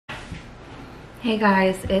Hey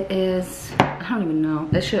guys, it is, I don't even know,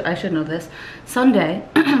 I should know this, Sunday,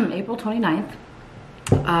 April 29th,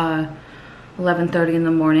 11:30 in the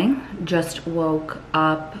morning. Just woke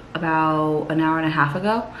up about an hour and a half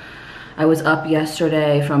ago. I was up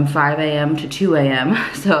yesterday from 5 a.m. to 2 a.m.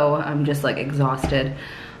 so I'm just like exhausted.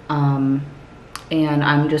 And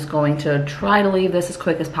I'm just going to try to leave this as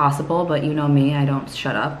quick as possible, but you know me, I don't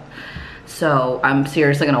shut up. So I'm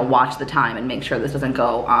seriously gonna watch the time and make sure this doesn't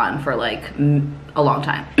go on for like a long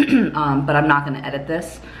time. But I'm not gonna edit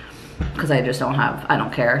this because I just I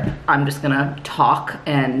don't care. I'm just gonna talk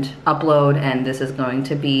and upload, and this is going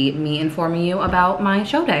to be me informing you about my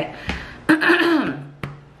show day.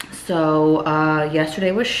 So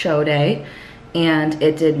yesterday was show day and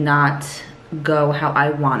it did not go how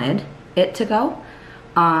I wanted it to go.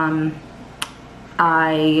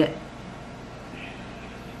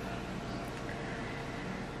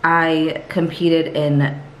 I competed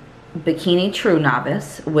in Bikini True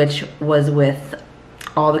Novice, which was with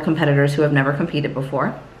all the competitors who have never competed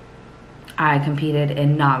before. I competed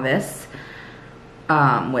in Novice,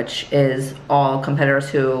 which is all competitors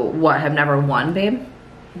who, have never won, babe?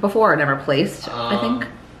 Before, or never placed, I think?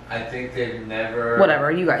 I think they've never...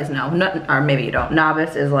 Whatever, you guys know. Or maybe you don't.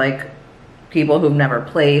 Novice is like people who've never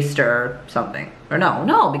placed or something. Or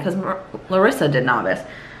no, because Larissa did Novice.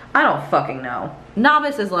 I don't fucking know.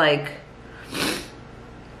 Novice is like,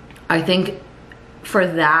 I think for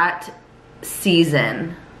that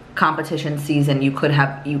season, competition season, you could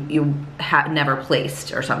have, you had never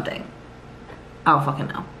placed or something. I don't fucking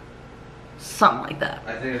know. Something like that.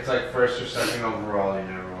 I think it's like first or second overall you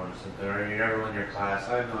never won something, or you never won your class.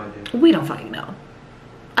 I have no idea. We don't fucking know.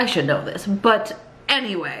 I should know this, but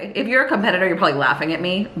anyway, if you're a competitor, you're probably laughing at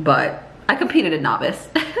me, but I competed in Novice.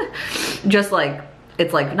 Just like,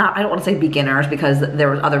 it's like, not, I don't want to say beginners because there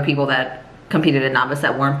was other people that competed in Novice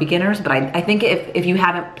that weren't beginners, but I think if you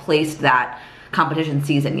haven't placed that competition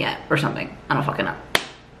season yet or something, I don't fucking know.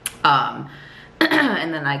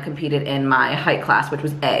 And then I competed in my height class, which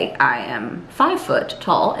was A. I am 5 foot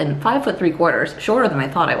tall and 5 foot 3/4, shorter than I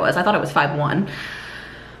thought I was. I thought I was 5'1".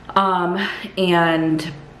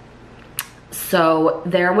 And so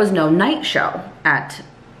there was no night show at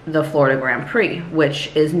the Florida Grand Prix, which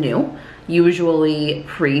is new. Usually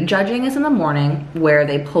pre-judging is in the morning, where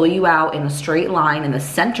they pull you out in a straight line in the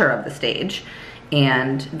center of the stage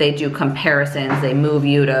and they do comparisons. They move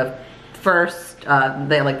you to first,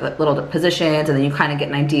 they like the little positions, and then you kind of get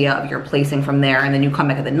an idea of your placing from there, and then you come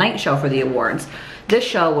back at the night show for the awards. This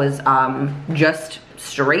show was just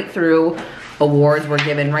straight through. Awards were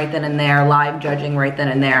given right then and there, live judging right then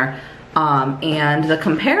and there, and the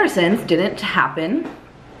comparisons didn't happen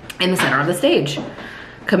in the center of the stage.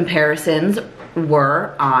 Comparisons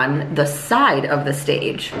were on the side of the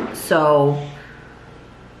stage. So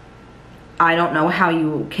I don't know how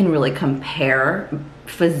you can really compare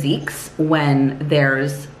physiques when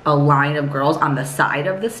there's a line of girls on the side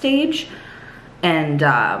of the stage. And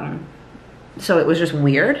so it was just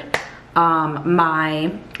weird.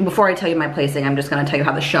 Before I tell you my placing, I'm just gonna tell you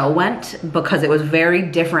how the show went, because it was very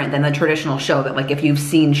different than the traditional show that, like, if you've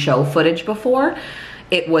seen show footage before,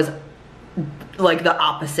 it was like the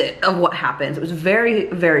opposite of what happens. It was very,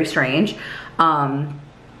 very strange, and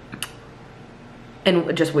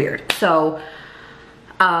just weird. So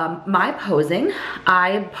my posing,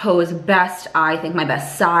 I pose best, I think my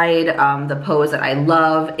best side, the pose that I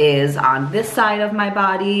love is on this side of my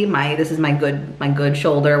body. This is my good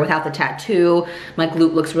shoulder without the tattoo. My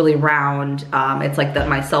glute looks really round. It's like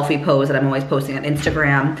my selfie pose that I'm always posting on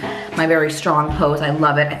Instagram. My very strong pose, I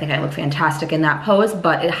love it. I think I look fantastic in that pose,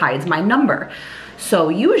 but it hides my number. So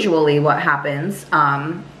usually what happens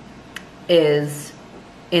is,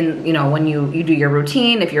 when you do your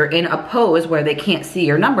routine, if you're in a pose where they can't see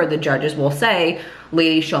your number, the judges will say,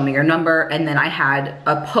 lady, show me your number. And then I had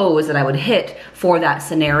a pose that I would hit for that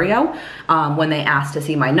scenario when they asked to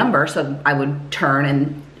see my number. So I would turn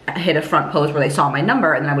and hit a front pose where they saw my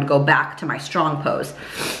number, and then I would go back to my strong pose.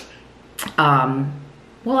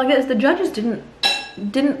 Well, I guess the judges didn't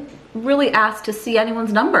really ask to see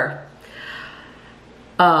anyone's number.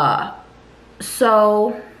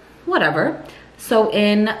 So whatever. So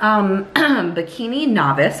in Bikini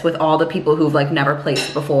Novice, with all the people who've like never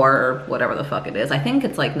placed before, or whatever the fuck it is, I think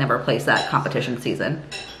it's like never placed that competition season.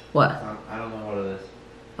 What? I don't know what it is.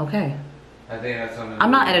 Okay. I think that's something.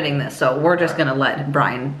 I'm not editing this, so we're just gonna let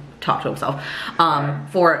Brian talk to himself.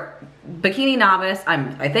 For Bikini Novice,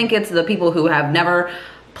 I think it's the people who have never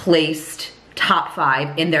placed top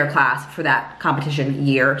 5 in their class for that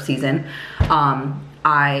competition season.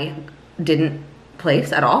 I didn't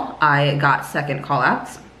place at all. I got second call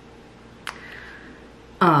outs.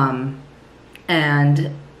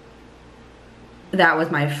 And that was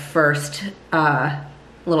my first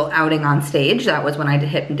little outing on stage. That was when I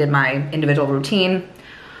did my individual routine.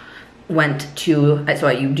 So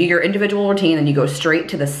you do your individual routine and you go straight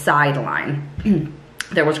to the sideline.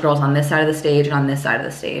 There was girls on this side of the stage and on this side of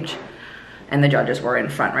the stage, and the judges were in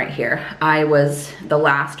front right here. I was the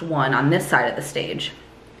last one on this side of the stage,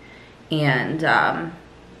 and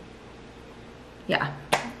yeah,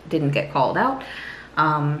 didn't get called out.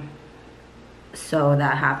 So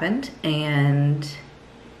that happened. And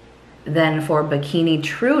then for Bikini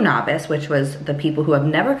True Novice, which was the people who have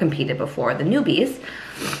never competed before, the newbies,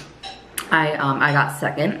 I got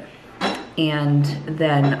second. And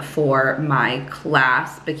then for my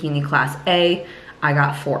class, Bikini Class A, I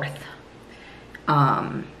got fourth.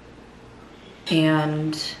 And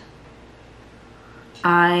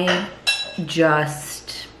I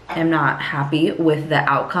just am not happy with the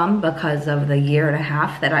outcome because of the 1.5 years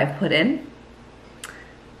that I've put in.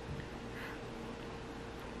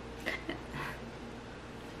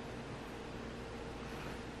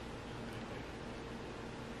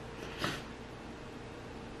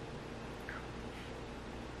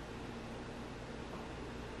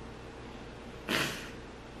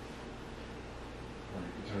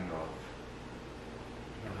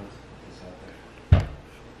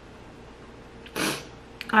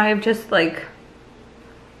 I've just like,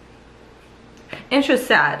 it's just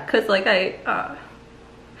sad because like I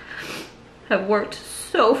have worked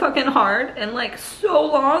so fucking hard and like so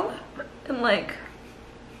long, and like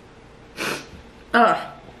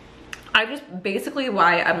I just basically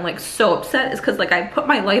why I'm like so upset is because like I put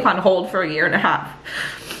my life on hold for 1.5 years.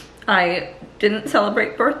 I didn't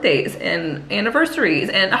celebrate birthdays and anniversaries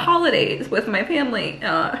and holidays with my family,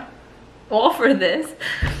 all for this,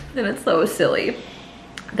 and it's so silly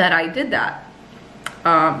that I did that.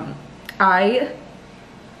 I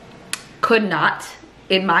could not,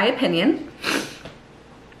 in my opinion,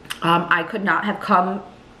 I could not have come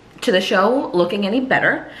to the show looking any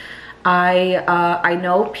better. I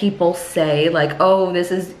know people say like, oh,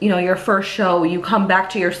 this is, you know, your first show, you come back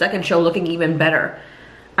to your second show looking even better.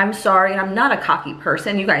 I'm sorry, I'm not a cocky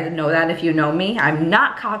person. You guys know that if you know me. I'm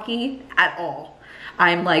not cocky at all.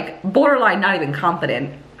 I'm like borderline not even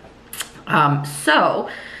confident. So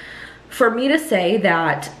for me to say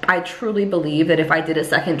that I truly believe that if I did a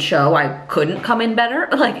second show, I couldn't come in better,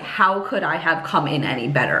 like how could I have come in any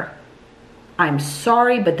better? I'm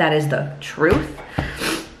sorry, but that is the truth.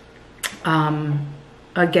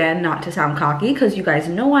 Again, not to sound cocky, because you guys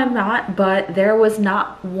know I'm not, but there was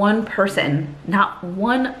not one person, not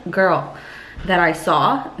one girl that I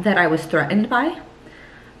saw that I was threatened by,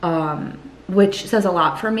 which says a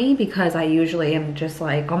lot for me because I usually am just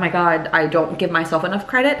like, oh my God, I don't give myself enough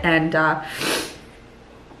credit. And I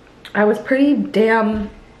was pretty damn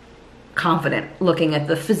confident looking at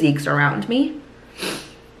the physiques around me.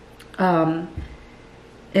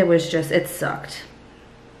 It was just, it sucked.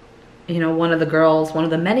 You know, one of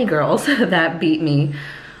the many girls that beat me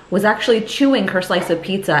was actually chewing her slice of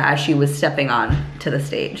pizza as she was stepping on to the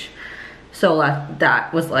stage. So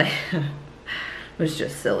that was like, it was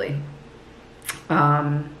just silly.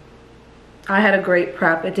 I had a great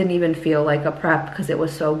prep. It didn't even feel like a prep because it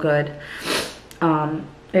was so good. And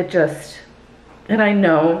I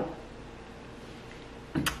know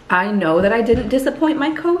that I didn't disappoint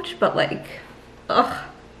my coach, but like, ugh.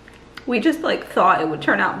 We just like thought it would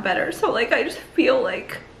turn out better. So like, I just feel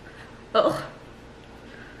like, ugh.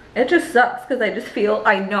 It just sucks because I just feel,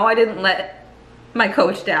 I know I didn't let my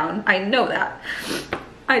coach down. I know that.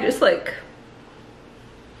 I just like,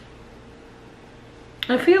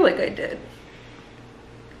 I feel like I did.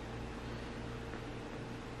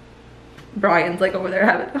 Brian's like over there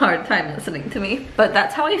having a hard time listening to me, but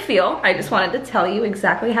that's how I feel. I just wanted to tell you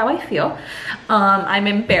exactly how I feel. I'm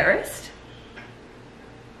embarrassed.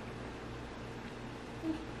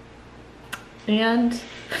 And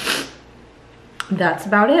that's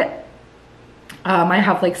about it. I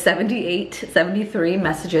have like 73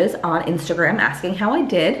 messages on Instagram asking how I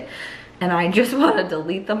did, and I just want to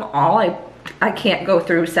delete them all. I can't go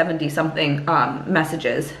through 70 something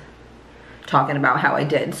messages talking about how I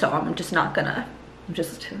did, so I'm just not gonna,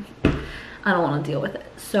 I don't want to deal with it.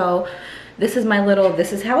 So this is my little,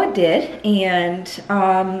 this is how I did, and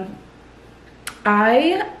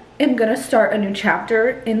I am gonna start a new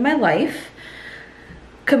chapter in my life.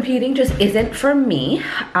 Competing just isn't for me.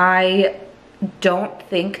 I don't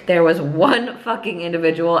think there was one fucking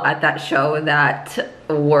individual at that show that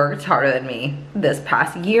worked harder than me this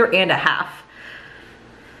past 1.5 years.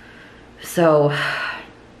 So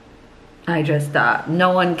I just,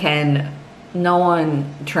 no one can no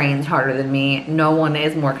one trains harder than me. No one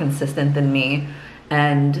is more consistent than me.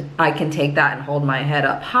 And I can take that and hold my head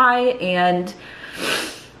up high, and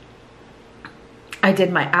I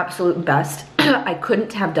did my absolute best. I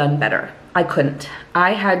couldn't have done better. I couldn't.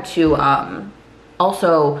 I had to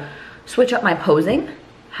also switch up my posing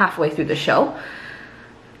halfway through the show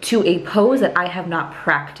to a pose that I have not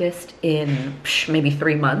practiced in maybe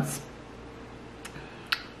 3 months.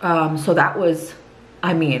 So that was,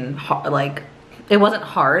 I mean, like, it wasn't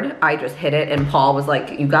hard. I just hit it, and Paul was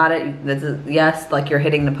like, you got it. This is, yes, like, you're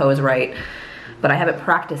hitting the pose right. But I haven't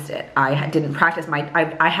practiced it. I didn't practice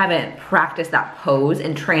I haven't practiced that pose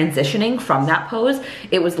and transitioning from that pose.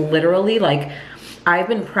 It was literally like, I've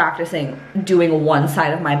been practicing doing one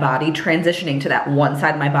side of my body, transitioning to that one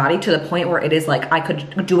side of my body, to the point where it is like I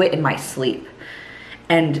could do it in my sleep.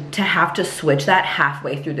 And to have to switch that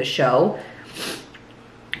halfway through the show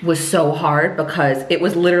was so hard, because it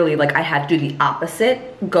was literally like I had to do the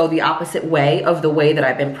opposite, go the opposite way of the way that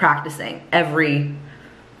I've been practicing every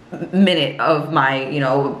minute of my, you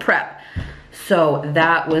know, prep. So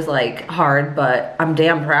that was like hard, but I'm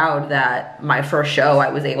damn proud that my first show I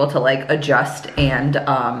was able to like adjust and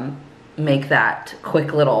make that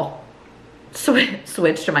quick little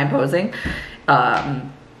switch to my posing.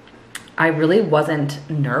 I really wasn't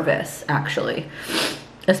nervous, actually,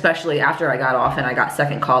 especially after I got off and I got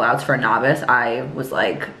second call outs for novice. I was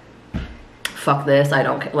like, fuck this, I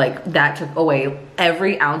don't care. Like, that took away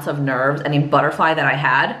every ounce of nerves. Any butterfly that I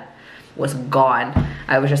had was gone.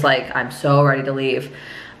 I was just like, I'm so ready to leave.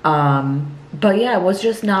 But yeah, it was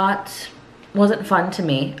just wasn't fun to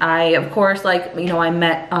me. I, of course, like, you know, I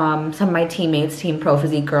met some of my teammates, Team Pro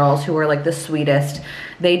Physique girls, who were like the sweetest.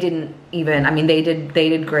 They didn't even, I mean, they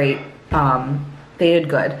did great. They did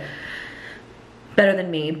good. Better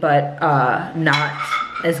than me, but not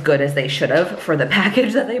as good as they should have for the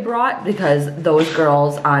package that they brought, because those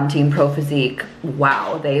girls on Team Pro Physique,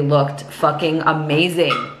 wow, they looked fucking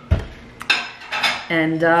amazing.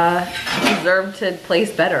 And deserved to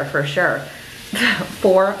place better for sure.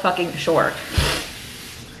 For fucking sure.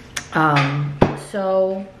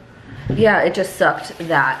 So yeah, it just sucked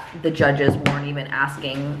that the judges weren't even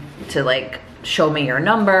asking to like show me your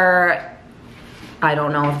number. I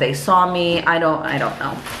don't know if they saw me. I don't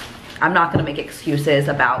know. I'm not gonna make excuses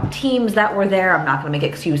about teams that were there. I'm not gonna make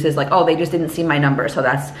excuses like, oh, they just didn't see my number, so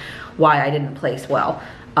that's why I didn't place well.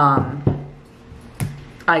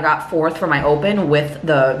 I got 4th for my open with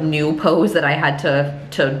the new pose that I had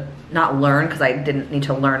to not learn, because I didn't need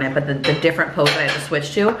to learn it, but the different pose that I had to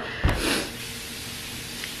switch to.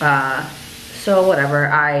 So whatever,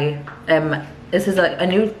 this is a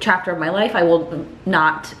new chapter of my life. I will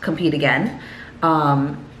not compete again.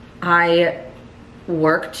 I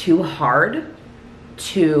work too hard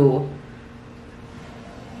to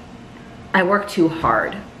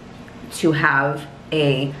have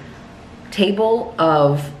a table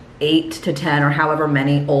of 8 to 10 or however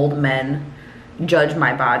many old men judge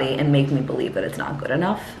my body and make me believe that it's not good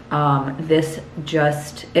enough. This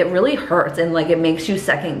just, it really hurts, and like it makes you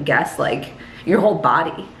second guess like your whole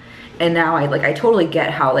body. And now I totally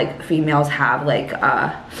get how like females have like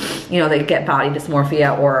you know, they get body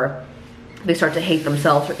dysmorphia, or they start to hate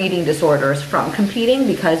themselves, or eating disorders from competing,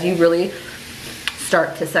 because you really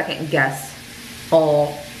start to second guess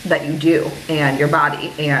all that you do and your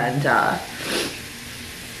body, and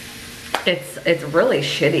it's really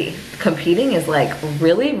shitty. Competing is like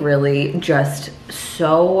really just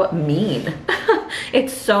so mean.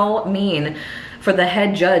 It's so mean for the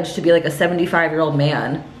head judge to be like a 75-year-old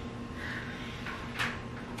man.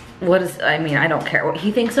 I mean, I don't care what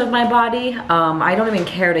he thinks of my body. I don't even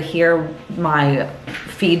care to hear my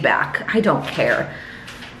feedback. I don't care.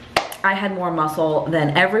 I had more muscle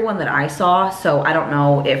than everyone that I saw, so I don't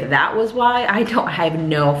know if that was why. I have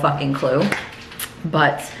no fucking clue.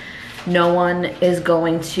 But no one is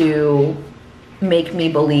going to make me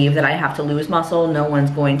believe that I have to lose muscle. No one's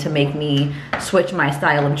going to make me switch my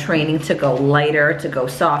style of training to go lighter, to go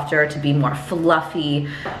softer, to be more fluffy.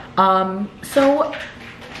 So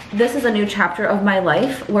this is a new chapter of my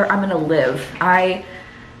life where I'm gonna live. I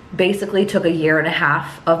basically took 1.5 years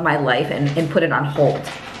of my life and put it on hold.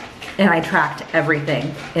 And I tracked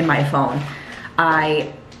everything in my phone.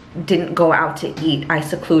 I didn't go out to eat. I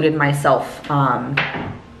secluded myself.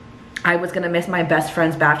 I was gonna miss my best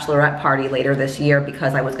friend's bachelorette party later this year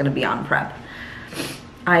because I was gonna be on prep.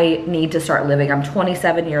 I need to start living. I'm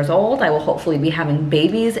 27 years old. I will hopefully be having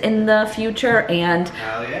babies in the future, and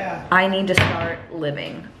hell yeah, I need to start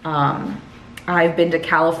living. I've been to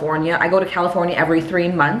California. I go to California every 3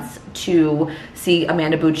 months to see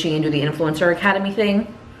Amanda Bucci and do the Influencer Academy thing.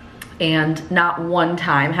 And not one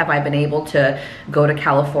time have I been able to go to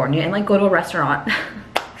California and like go to a restaurant.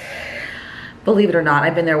 Believe it or not,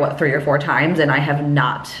 I've been there, what, 3 or 4 times, and I have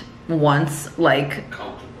not once like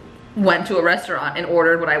went to a restaurant and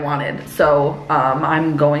ordered what I wanted. So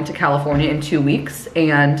I'm going to California in 2 weeks,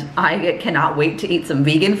 and I cannot wait to eat some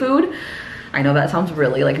vegan food. I know that sounds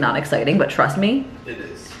really like not exciting, but trust me. It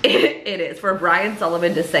is. It is. For Brian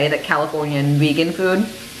Sullivan to say that Californian vegan food.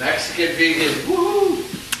 Mexican vegan,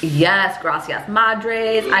 woohoo! Yes, gracias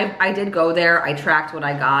madres. I did go there. I tracked what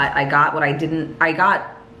I got. I got what I didn't. I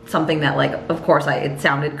got something that, like, of course it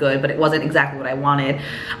sounded good, but it wasn't exactly what I wanted.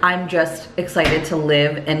 I'm just excited to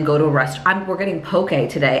live and go to a restaurant. We're getting poke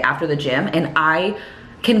today after the gym, and I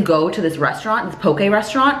can go to this restaurant, this poke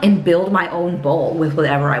restaurant, and build my own bowl with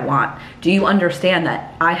whatever I want. Do you understand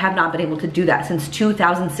that I have not been able to do that since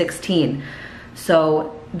 2016?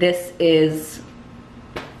 So this is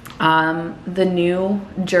the new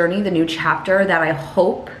journey, the new chapter that I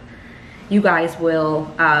hope you guys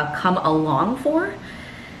will come along for.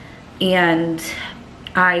 And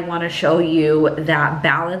I want to show you that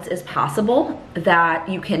balance is possible, that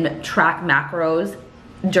you can track macros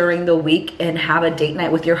during the week and have a date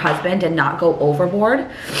night with your husband and not go overboard.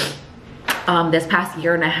 This past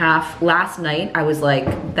year and a half, last night, I was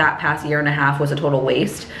like, that past year and a half was a total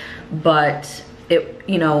waste. But it,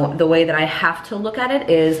 you know, the way that I have to look at it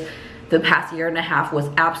is the past year and a half was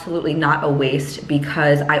absolutely not a waste,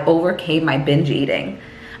 because I overcame my binge eating.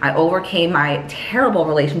 I overcame my terrible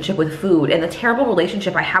relationship with food and the terrible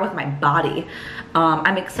relationship I have with my body.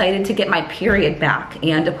 I'm excited to get my period back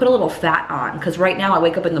and to put a little fat on, because right now I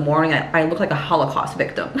wake up in the morning, I look like a Holocaust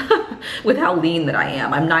victim with how lean that I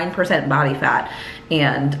am. I'm 9% body fat,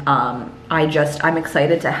 and I'm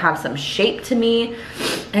excited to have some shape to me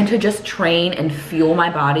and to just train and fuel my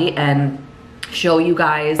body and show you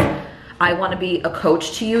guys. I want to be a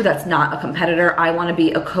coach to you that's not a competitor. I want to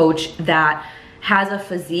be a coach that has a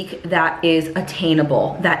physique that is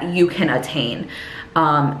attainable, that you can attain,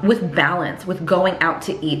 with balance, with going out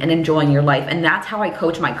to eat and enjoying your life. And that's how I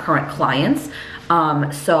coach my current clients.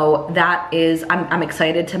 So that is, I'm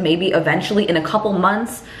excited to maybe eventually in a couple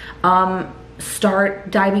months,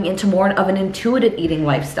 start diving into more of an intuitive eating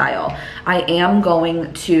lifestyle. I am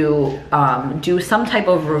going to do some type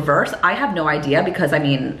of reverse. I have no idea, because I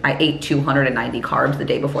mean, I ate 290 carbs the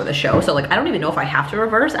day before the show. So like, I don't even know if I have to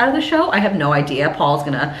reverse out of the show. I have no idea. Paul's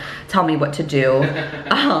gonna tell me what to do.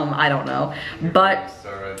 I don't know, but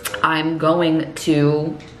I'm going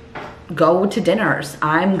to go to dinners.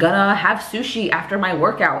 I'm gonna have sushi after my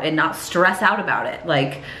workout and not stress out about it.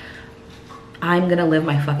 Like, I'm gonna live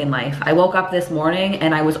my fucking life. I woke up this morning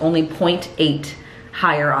and I was only 0.8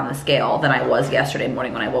 higher on the scale than I was yesterday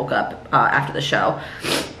morning when I woke up after the show.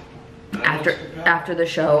 After the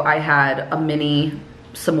show, I had a mini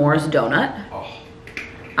s'mores donut.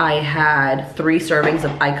 I had 3 servings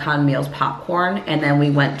of Icon Meals popcorn, and then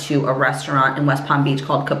we went to a restaurant in West Palm Beach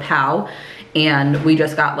called Kapow, and we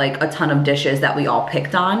just got like a ton of dishes that we all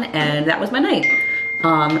picked on, and that was my night.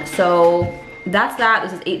 So that's that.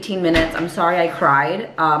 This is 18 minutes. I'm sorry I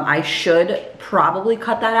cried. I should probably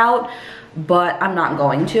cut that out, but I'm not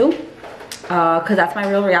going to, because that's my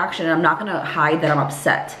real reaction, and I'm not gonna hide that I'm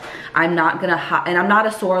upset. I'm not gonna hide, and I'm not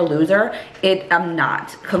a sore loser. I'm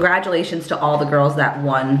not. Congratulations to all the girls that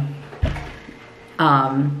won.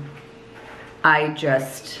 I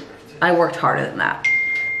worked harder than that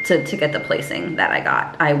to get the placing that I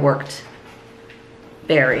got. I worked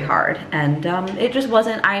very hard, and it just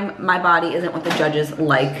wasn't, my body isn't what the judges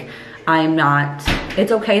like. I'm not,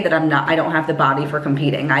 it's okay that I don't have the body for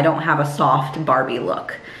competing. I don't have a soft Barbie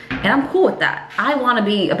look, and I'm cool with that. I want to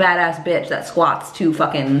be a badass bitch that squats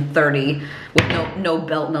 230 with no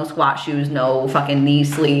belt, no squat shoes, no fucking knee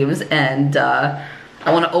sleeves, and I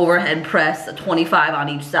want to overhead press a 25 on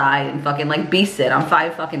each side and fucking like beast it. I'm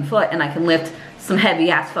 5 fucking foot, and I can lift some heavy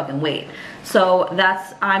ass fucking weight. So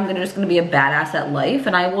that's, I'm just gonna be a badass at life,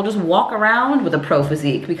 and I will just walk around with a pro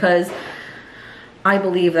physique, because I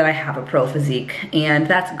believe that I have a pro physique, and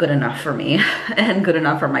that's good enough for me and good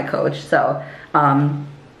enough for my coach. So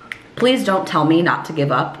please don't tell me not to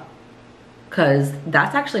give up, because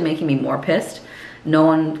that's actually making me more pissed. No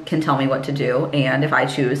one can tell me what to do, and if I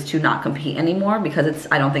choose to not compete anymore because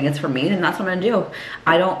I don't think it's for me, then that's what I'm gonna do.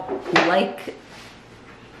 I don't like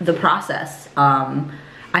the process.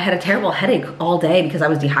 I had a terrible headache all day because I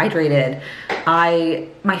was dehydrated.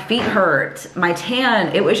 My feet hurt, my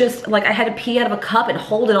tan, it was just like I had to pee out of a cup and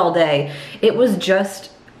hold it all day. It was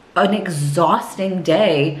just an exhausting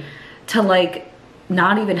day to like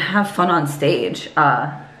not even have fun on stage.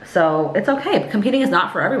 So it's okay. Competing is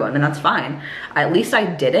not for everyone, and that's fine. At least I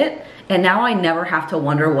did it, and now I never have to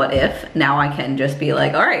wonder what if. Now I can just be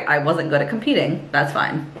like, all right, I wasn't good at competing. That's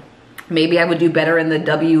fine. Maybe I would do better in the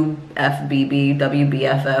WFBB,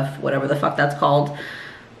 WBFF, whatever the fuck that's called.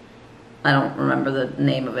 I don't remember the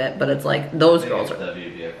name of it, but it's like those girls are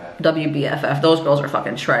WBFF. Those girls are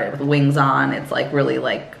fucking shredded with wings on. It's like really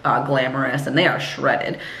like glamorous, and they are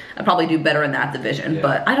shredded. I'd probably do better in that division,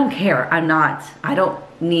 but I don't care. I don't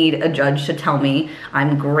need a judge to tell me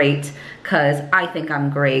I'm great, because I think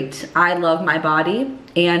I'm great. I love my body,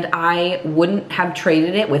 and I wouldn't have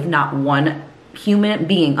traded it with not one human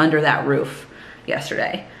being under that roof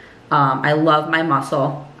yesterday. I love my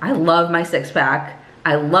muscle. I love my six pack.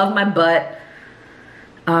 I love my butt,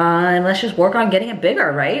 and let's just work on getting it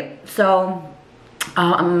bigger, right? So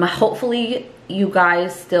hopefully you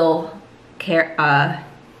guys still care.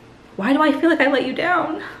 Why do I feel like I let you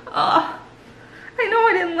down? I know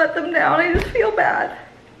I didn't let them down. I just feel bad.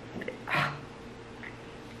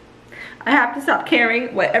 I have to stop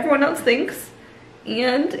caring what everyone else thinks,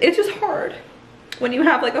 and it's just hard when you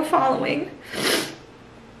have like a following,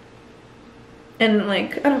 and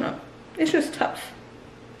like, I don't know, it's just tough.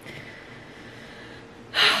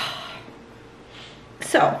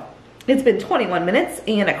 So it's been 21 minutes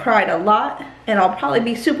and I cried a lot, and I'll probably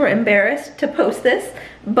be super embarrassed to post this,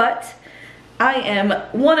 but I am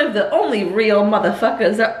one of the only real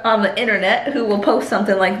motherfuckers on the internet who will post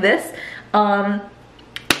something like this.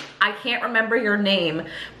 I can't remember your name,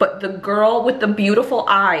 but the girl with the beautiful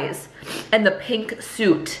eyes and the pink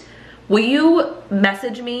suit, will you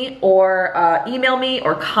message me or email me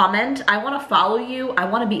or comment? I want to follow you. I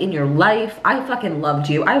want to be in your life. I fucking loved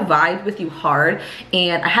you. I vibed with you hard,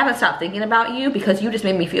 and I haven't stopped thinking about you because you just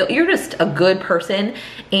made me feel, you're just a good person,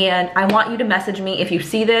 and I want you to message me if you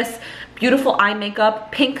see this. Beautiful eye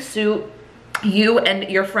makeup, pink suit, you and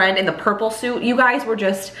your friend in the purple suit. You guys were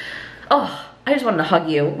just, oh, I just wanted to hug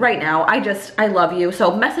you right now. I love you.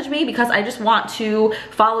 So message me, because I just want to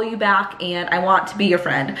follow you back, and I want to be your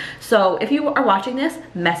friend. So if you are watching this,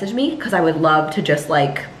 message me, because I would love to just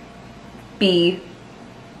like be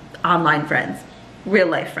online friends, real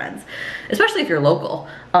life friends, especially if you're local.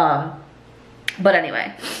 But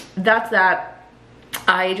anyway, that's that.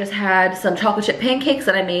 I just had some chocolate chip pancakes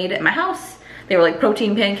that I made at my house. They were like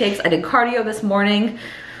protein pancakes. I did cardio this morning,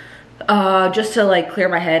 just to like clear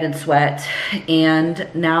my head and sweat, and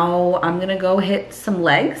now I'm gonna go hit some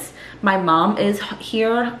legs. My mom is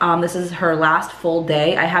here. This is her last full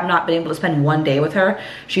day. I have not been able to spend one day with her.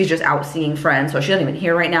 She's just out seeing friends, so she isn't even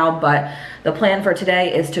here right now, but the plan for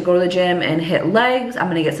today is to go to the gym and hit legs. I'm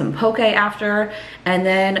gonna get some poke after, and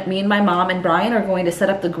then me and my mom and Brian are going to set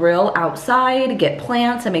up the grill outside, get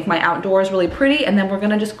plants, and make my outdoors really pretty, and then we're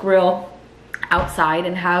gonna just grill outside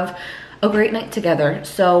and have a great night together.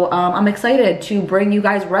 So I'm excited to bring you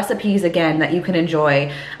guys recipes again that you can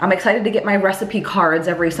enjoy. I'm excited to get my recipe cards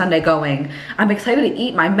every Sunday going. I'm excited to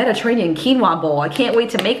eat my Mediterranean quinoa bowl. I can't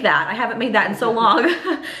wait to make that. I haven't made that in so long.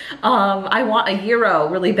 I want a gyro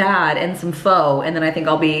really bad and some pho, and then I think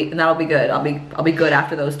that'll be good. I'll be good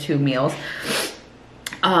after those 2 meals.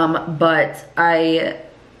 But I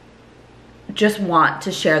just want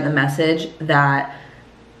to share the message that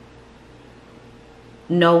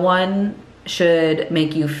no one should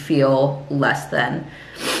make you feel less than.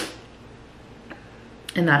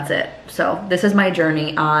 And that's it. So this is my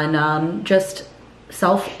journey on just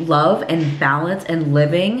self-love and balance and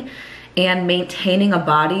living and maintaining a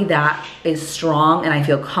body that is strong and I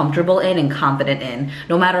feel comfortable in and confident in,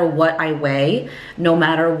 no matter what I weigh, no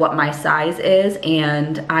matter what my size is.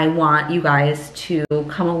 And I want you guys to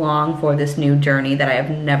come along for this new journey that I have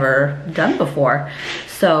never done before.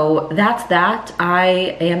 So that's that.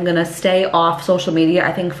 I am gonna stay off social media,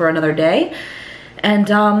 I think, for another day.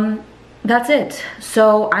 And that's it.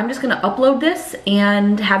 So I'm just gonna upload this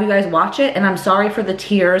and have you guys watch it. And I'm sorry for the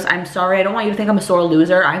tears. I'm sorry. I don't want you to think I'm a sore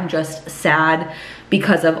loser. I'm just sad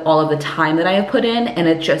because of all of the time that I have put in. And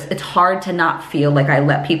it's hard to not feel like I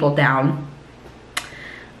let people down.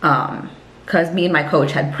 Because me and my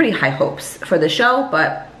coach had pretty high hopes for the show,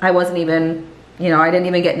 but I wasn't even, I didn't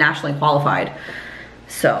even get nationally qualified.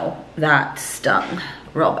 So that stung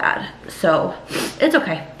real bad. So it's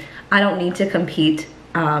okay. I don't need to compete.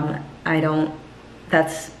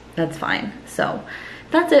 That's fine. So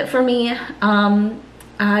that's it for me.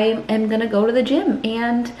 I am gonna go to the gym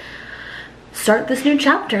and start this new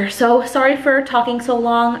chapter. So sorry for talking so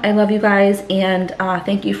long. I love you guys, and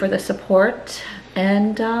thank you for the support,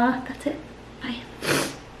 and that's it.